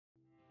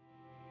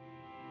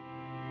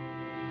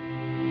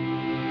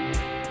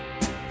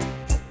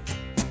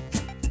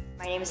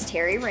name's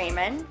Terri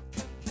Ramon.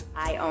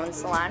 I own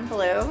Salon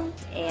Blu,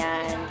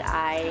 and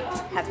I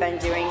have been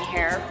doing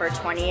hair for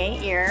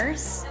 28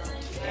 years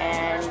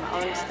and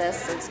owned this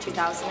since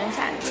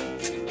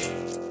 2010.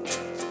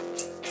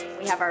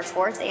 We have our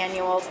 4th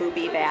annual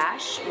Boobie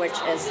Bash, which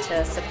is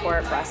to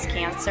support breast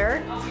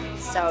cancer.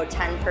 So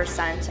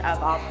 10%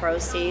 of all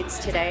proceeds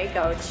today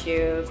go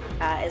to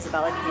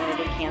Isabella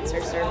Community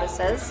Cancer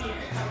Services,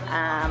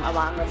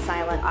 along with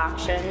silent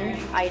auction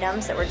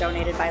items that were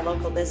donated by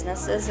local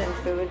businesses and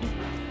food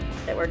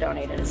that were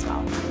donated as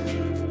well.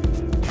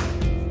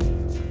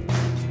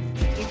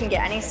 You can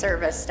get any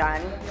service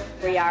done.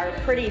 We are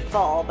pretty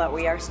full, but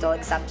we are still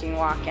accepting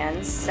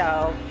walk-ins.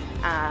 So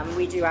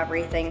we do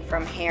everything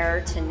from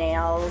hair to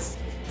nails,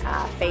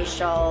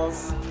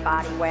 facials,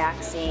 body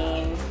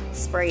waxing,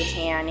 spray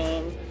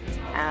tanning.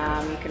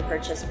 You can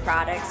purchase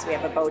products. We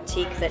have a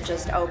boutique that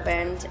just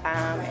opened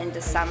in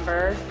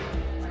December.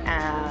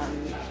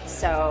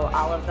 So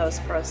all of those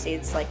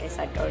proceeds, like I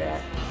said, go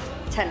to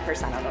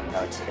 10% of them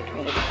go to the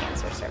Community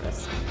Cancer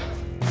Service.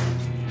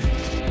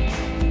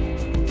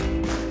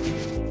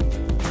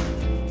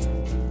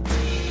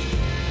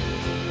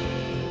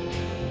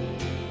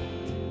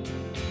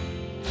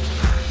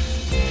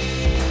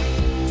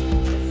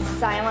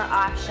 Silent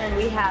auction,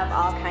 we have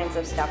all kinds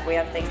of stuff. We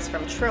have things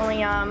from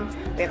Trillium,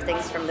 we have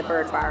things from the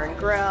Bird Bar and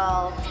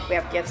Grill, we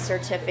have gift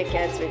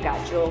certificates, we've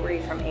got jewelry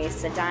from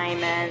Ace of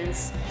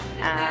Diamonds,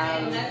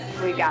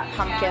 we've got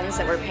pumpkins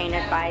that were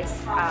painted by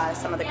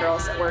some of the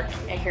girls that work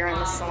here in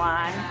the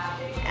salon.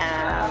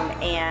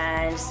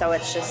 And so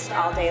it's just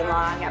all day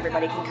long.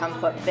 Everybody can come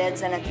put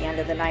bids in. At the end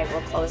of the night,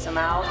 we'll close them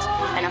out.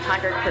 And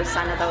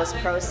 100% of those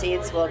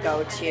proceeds will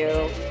go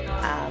to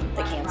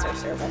the Cancer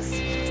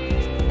Service.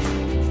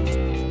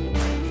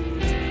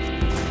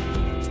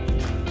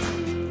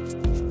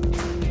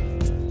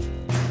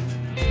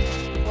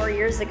 4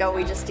 years ago,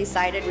 we just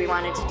decided we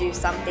wanted to do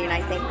something.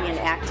 I think being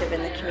active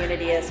in the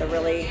community is a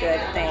really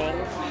good thing.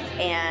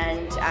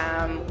 And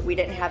we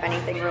didn't have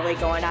anything really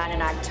going on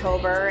in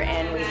October,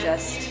 and we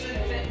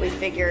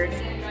figured,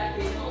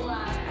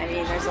 I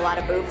mean, there's a lot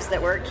of boobs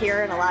that work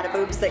here and a lot of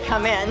boobs that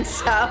come in,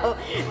 so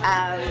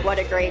what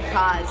a great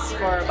cause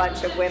for a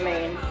bunch of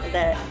women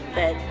that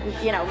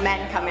you know,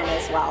 men come in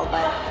as well,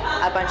 but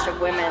a bunch of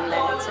women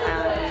that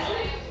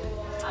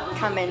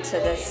come into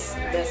this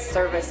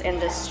service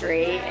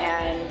industry,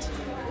 and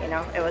you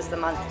know, it was the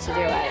month to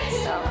do it.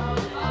 So.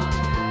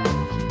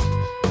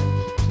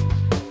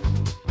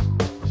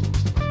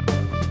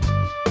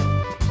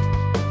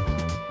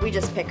 We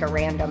just pick a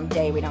random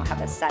day. We don't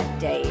have a set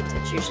date.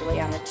 It's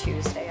usually on a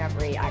Tuesday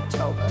every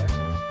October.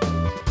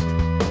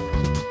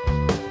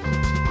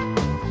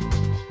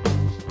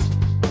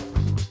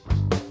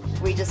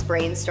 We just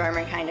brainstorm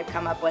and kind of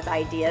come up with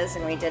ideas,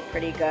 and we did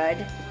pretty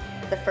good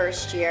the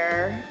first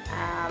year,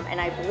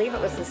 and I believe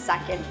it was the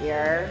second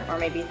year, or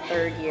maybe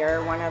third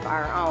year, one of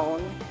our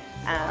own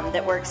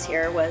that works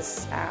here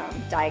was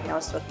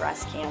diagnosed with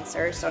breast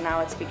cancer, so now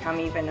it's become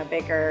even a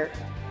bigger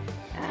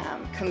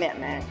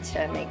commitment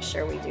to make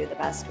sure we do the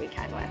best we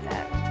can with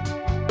it.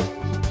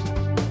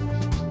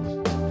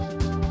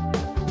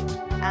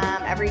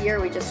 Every year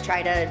we just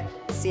try to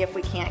see if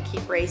we can't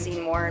keep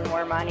raising more and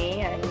more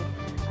money, and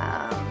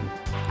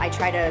I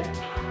try to,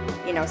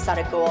 you know, set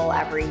a goal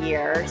every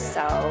year.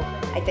 So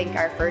I think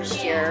our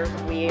first year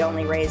we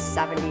only raised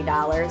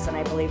 $70, and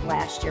I believe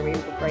last year we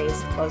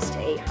raised close to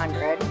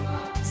 $800.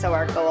 So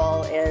our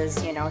goal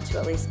is, you know, to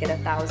at least get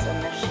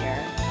 1,000 this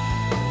year.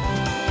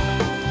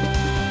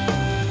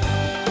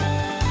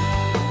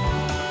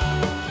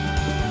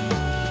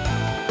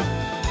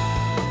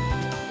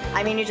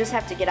 I mean, you just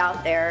have to get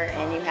out there,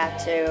 and you have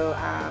to,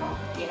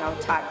 you know,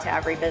 talk to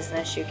every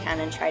business you can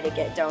and try to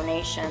get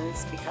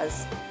donations,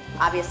 because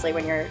obviously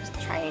when you're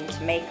trying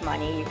to make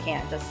money, you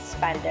can't just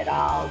spend it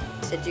all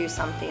to do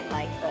something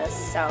like this.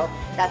 So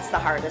that's the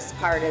hardest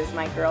part, is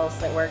my girls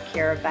that work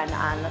here have been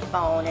on the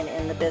phone and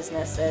in the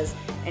businesses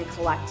and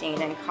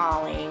collecting and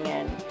calling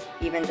and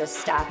even just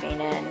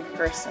stopping in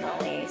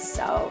personally.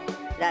 So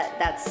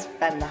that's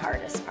been the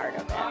hardest part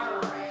of it.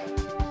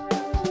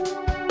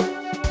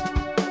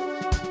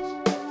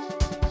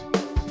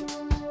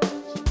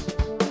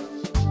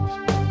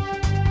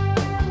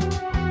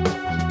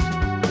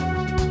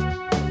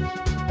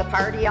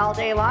 Party all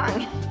day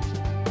long.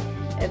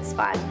 It's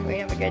fun. We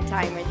have a good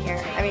time in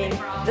here. I mean,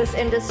 this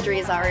industry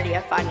is already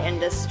a fun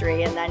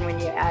industry, and then when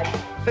you add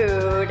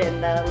food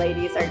and the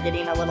ladies are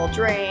getting a little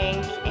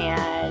drink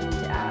and,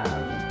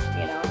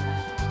 you know,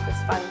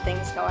 just fun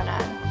things going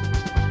on.